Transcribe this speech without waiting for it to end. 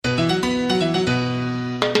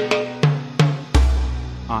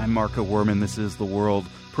Marco Werman. This is The World.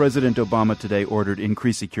 President Obama today ordered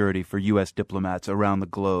increased security for U.S. diplomats around the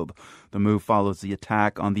globe. The move follows the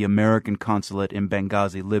attack on the American consulate in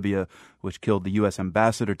Benghazi, Libya, which killed the U.S.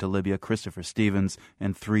 ambassador to Libya, Christopher Stevens,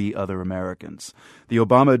 and 3 other Americans. The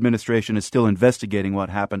Obama administration is still investigating what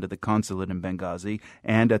happened at the consulate in Benghazi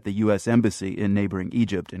and at the U.S. embassy in neighboring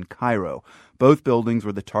Egypt in Cairo. Both buildings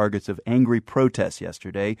were the targets of angry protests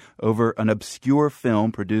yesterday over an obscure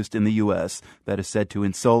film produced in the U.S. that is said to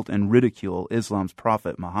insult and ridicule Islam's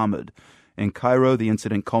prophet Muhammad. In Cairo, the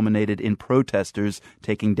incident culminated in protesters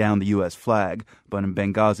taking down the U.S. flag, but in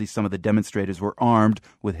Benghazi, some of the demonstrators were armed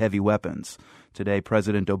with heavy weapons. Today,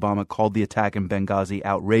 President Obama called the attack in Benghazi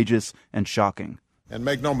outrageous and shocking. And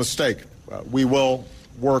make no mistake, we will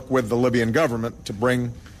work with the Libyan government to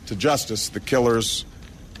bring to justice the killers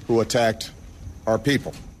who attacked our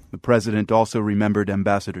people. The president also remembered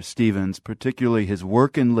Ambassador Stevens, particularly his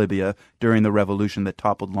work in Libya during the revolution that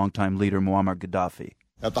toppled longtime leader Muammar Gaddafi.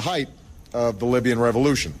 At the height of the Libyan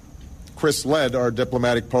revolution, Chris led our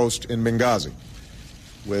diplomatic post in Benghazi.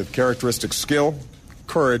 With characteristic skill,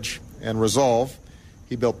 courage, and resolve,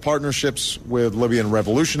 he built partnerships with Libyan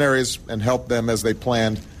revolutionaries and helped them as they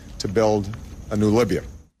planned to build a new Libya.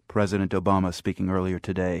 President Obama speaking earlier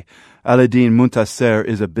today. Alaeddin Muntasser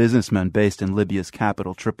is a businessman based in Libya's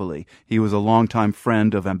capital, Tripoli. He was a longtime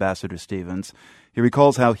friend of Ambassador Stevens. He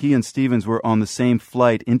recalls how he and Stevens were on the same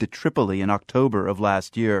flight into Tripoli in October of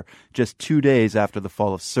last year, just 2 days after the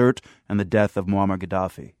fall of Sirte and the death of Muammar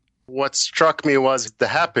Gaddafi. What struck me was the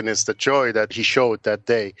happiness, the joy that he showed that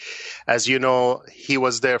day. As you know, he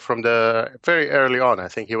was there from the very early on. I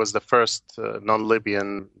think he was the first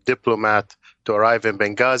non-Libyan diplomat to arrive in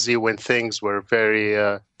Benghazi when things were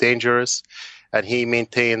very dangerous. And he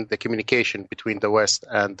maintained the communication between the West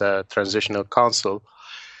and the Transitional Council.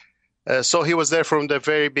 So he was there from the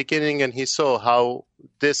very beginning, and he saw how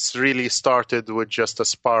this really started with just a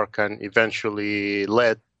spark and eventually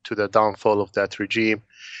led to the downfall of that regime.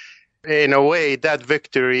 In a way, that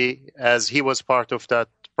victory, as he was part of that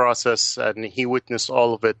process and he witnessed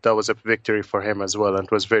all of it, that was a victory for him as well. And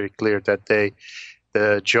it was very clear that day,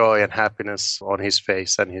 the joy and happiness on his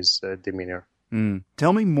face and his demeanor.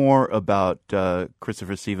 Tell me more about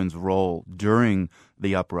Christopher Stevens' role during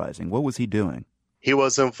the uprising. What was he doing? He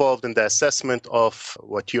was involved in the assessment of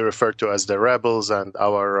what you refer to as the rebels and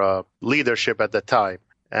our leadership at the time.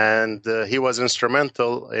 And he was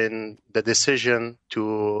instrumental in the decision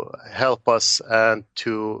to help us and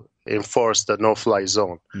to enforce the no-fly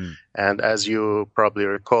zone. And as you probably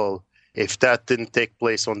recall, if that didn't take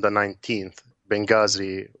place on the 19th,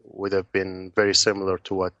 Benghazi would have been very similar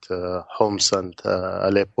to what Homs and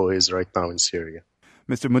Aleppo is right now in Syria.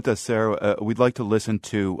 Mr. Muntasser, we'd like to listen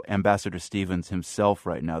to Ambassador Stevens himself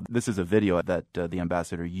right now. This is a video that the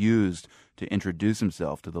ambassador used to introduce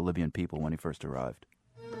himself to the Libyan people when he first arrived.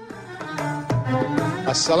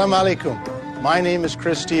 Assalamu alaikum. My name is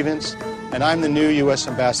Chris Stevens, and I'm the new U.S.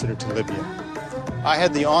 ambassador to Libya. I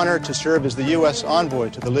had the honor to serve as the U.S. envoy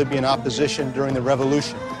to the Libyan opposition during the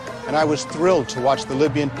revolution, and I was thrilled to watch the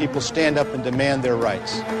Libyan people stand up and demand their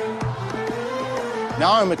rights.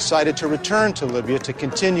 Now I'm excited to return to Libya to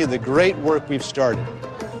continue the great work we've started,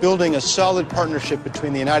 building a solid partnership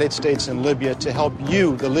between the United States and Libya to help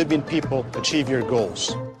you, the Libyan people, achieve your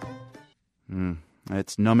goals.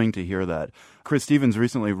 It's numbing to hear that. Chris Stevens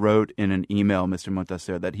recently wrote in an email, Mr.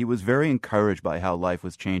 Muntasser, that he was very encouraged by how life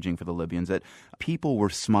was changing for the Libyans, that people were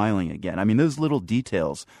smiling again. I mean, those little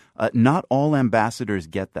details, not all ambassadors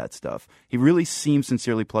get that stuff. He really seemed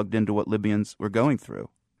sincerely plugged into what Libyans were going through.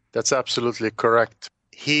 That's absolutely correct.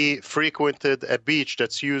 He frequented a beach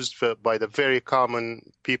that's used by the very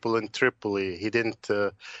common people in Tripoli. He didn't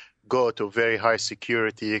go to very high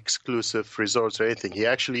security, exclusive resorts or anything. He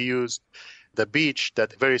actually used the beach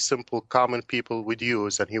that very simple common people would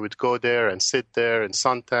use, and he would go there and sit there and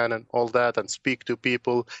suntan and all that and speak to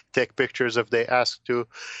people, take pictures if they asked to.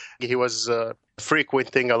 He was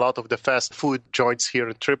frequenting a lot of the fast food joints here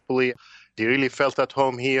in Tripoli. He really felt at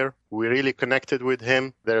home here. We really connected with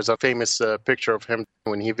him. There's a famous picture of him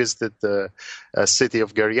when he visited the city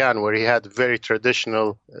of Garian, where he had very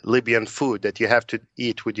traditional Libyan food that you have to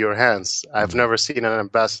eat with your hands. I've never seen an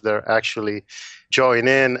ambassador actually join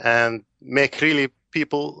in and make really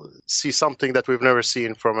people see something that we've never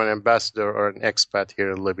seen from an ambassador or an expat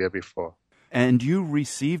here in Libya before. And you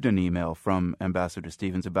received an email from Ambassador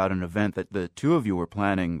Stevens about an event that the two of you were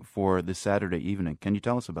planning for this Saturday evening. Can you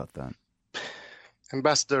tell us about that?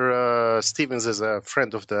 Ambassador Stevens is a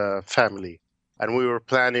friend of the family, and we were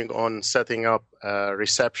planning on setting up a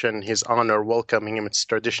reception in his honor, welcoming him. It's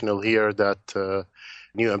traditional here that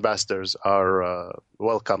new ambassadors are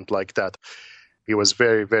welcomed like that. He was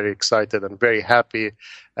very, very excited and very happy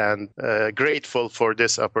and grateful for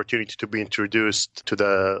this opportunity to be introduced to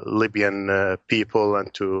the Libyan people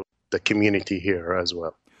and to the community here as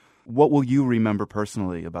well. What will you remember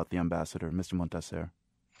personally about the ambassador, Mr. Muntasser?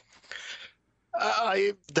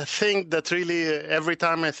 The thing that really, every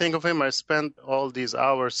time I think of him, I spent all these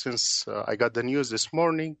hours since I got the news this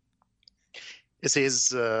morning, is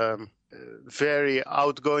his very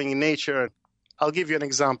outgoing nature. I'll give you an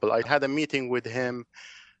example. I had a meeting with him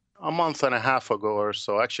a month and a half ago or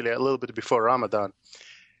so, actually a little bit before Ramadan.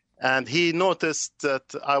 And he noticed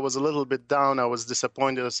that I was a little bit down. I was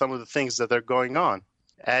disappointed at some of the things that are going on.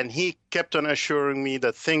 And he kept on assuring me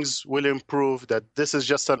that things will improve, that this is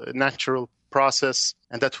just a natural process,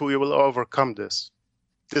 and that we will overcome this.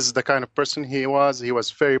 This is the kind of person he was. He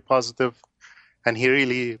was very positive, and he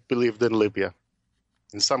really believed in Libya.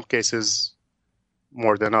 In some cases,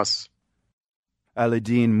 more than us.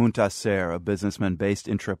 Alaeddin Muntasser, a businessman based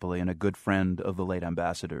in Tripoli and a good friend of the late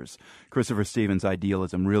ambassador's. Christopher Stevens'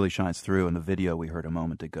 idealism really shines through in the video we heard a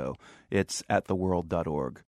moment ago. It's at theworld.org.